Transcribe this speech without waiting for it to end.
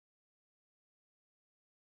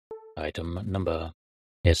Item Number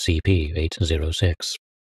SCP-806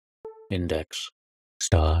 Index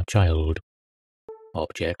Star Child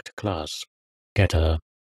Object Class Getter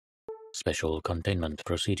Special Containment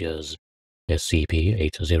Procedures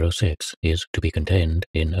SCP-806 is to be contained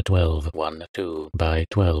in a 12.12 by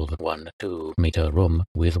 12.12 meter room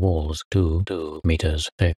with walls 2 meters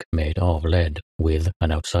thick made of lead, with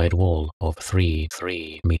an outside wall of 3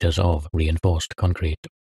 meters of reinforced concrete.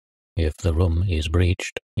 If the room is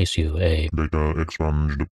breached, issue a Data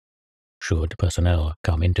expunged. Should personnel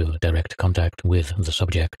come into direct contact with the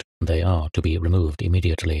subject, they are to be removed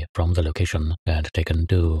immediately from the location and taken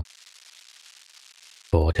to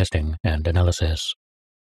for testing and analysis.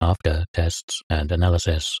 After tests and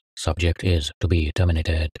analysis, subject is to be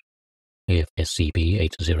terminated. If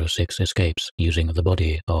SCP-806 escapes using the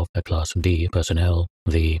body of a Class D personnel,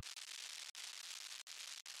 the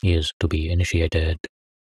is to be initiated.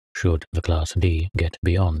 Should the Class D get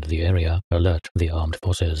beyond the area, alert the armed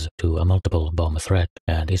forces to a multiple bomb threat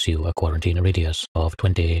and issue a quarantine radius of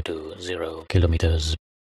 20 to 0 kilometers.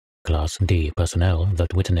 Class D personnel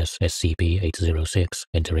that witness SCP-806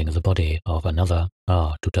 entering the body of another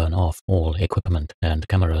are to turn off all equipment and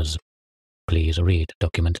cameras. Please read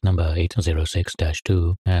document number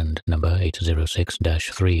 806-2 and number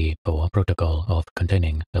 806-3 for protocol of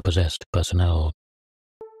containing a possessed personnel.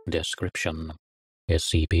 Description: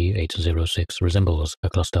 SCP-806 resembles a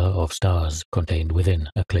cluster of stars contained within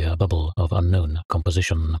a clear bubble of unknown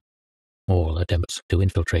composition. All attempts to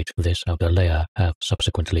infiltrate this outer layer have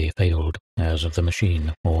subsequently failed, as the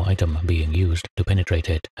machine or item being used to penetrate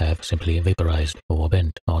it have simply vaporized or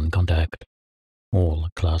bent on contact. All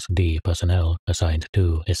Class D personnel assigned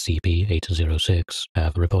to SCP-806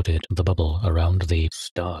 have reported the bubble around the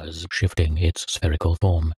stars shifting its spherical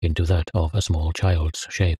form into that of a small child's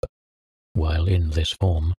shape. While in this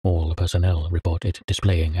form, all personnel report it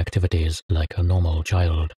displaying activities like a normal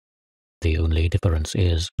child. The only difference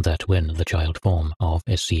is that when the child form of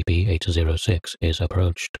SCP-806 is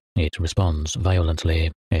approached, it responds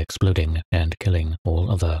violently, exploding and killing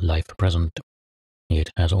all other life present.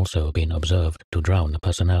 It has also been observed to drown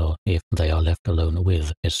personnel if they are left alone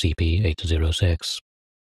with SCP-806.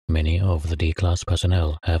 Many of the D-Class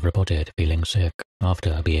personnel have reported feeling sick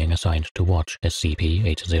after being assigned to watch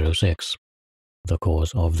SCP-806. The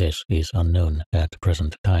cause of this is unknown at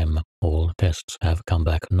present time. All tests have come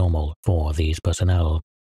back normal for these personnel.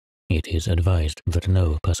 It is advised that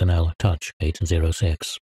no personnel touch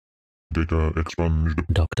 806. Data expunged.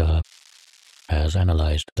 Dr. has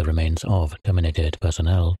analyzed the remains of terminated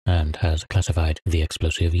personnel and has classified the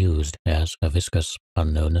explosive used as a viscous,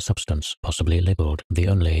 unknown substance possibly labeled the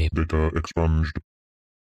only Data expunged.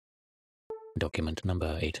 Document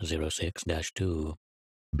number 806-2.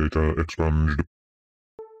 Data expunged.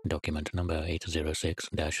 Document number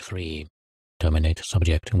 806-3. Terminate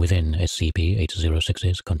subject within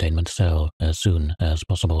SCP-806's containment cell as soon as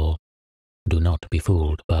possible. Do not be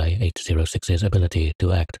fooled by 806's ability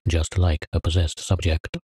to act just like a possessed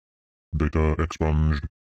subject. Data expunged.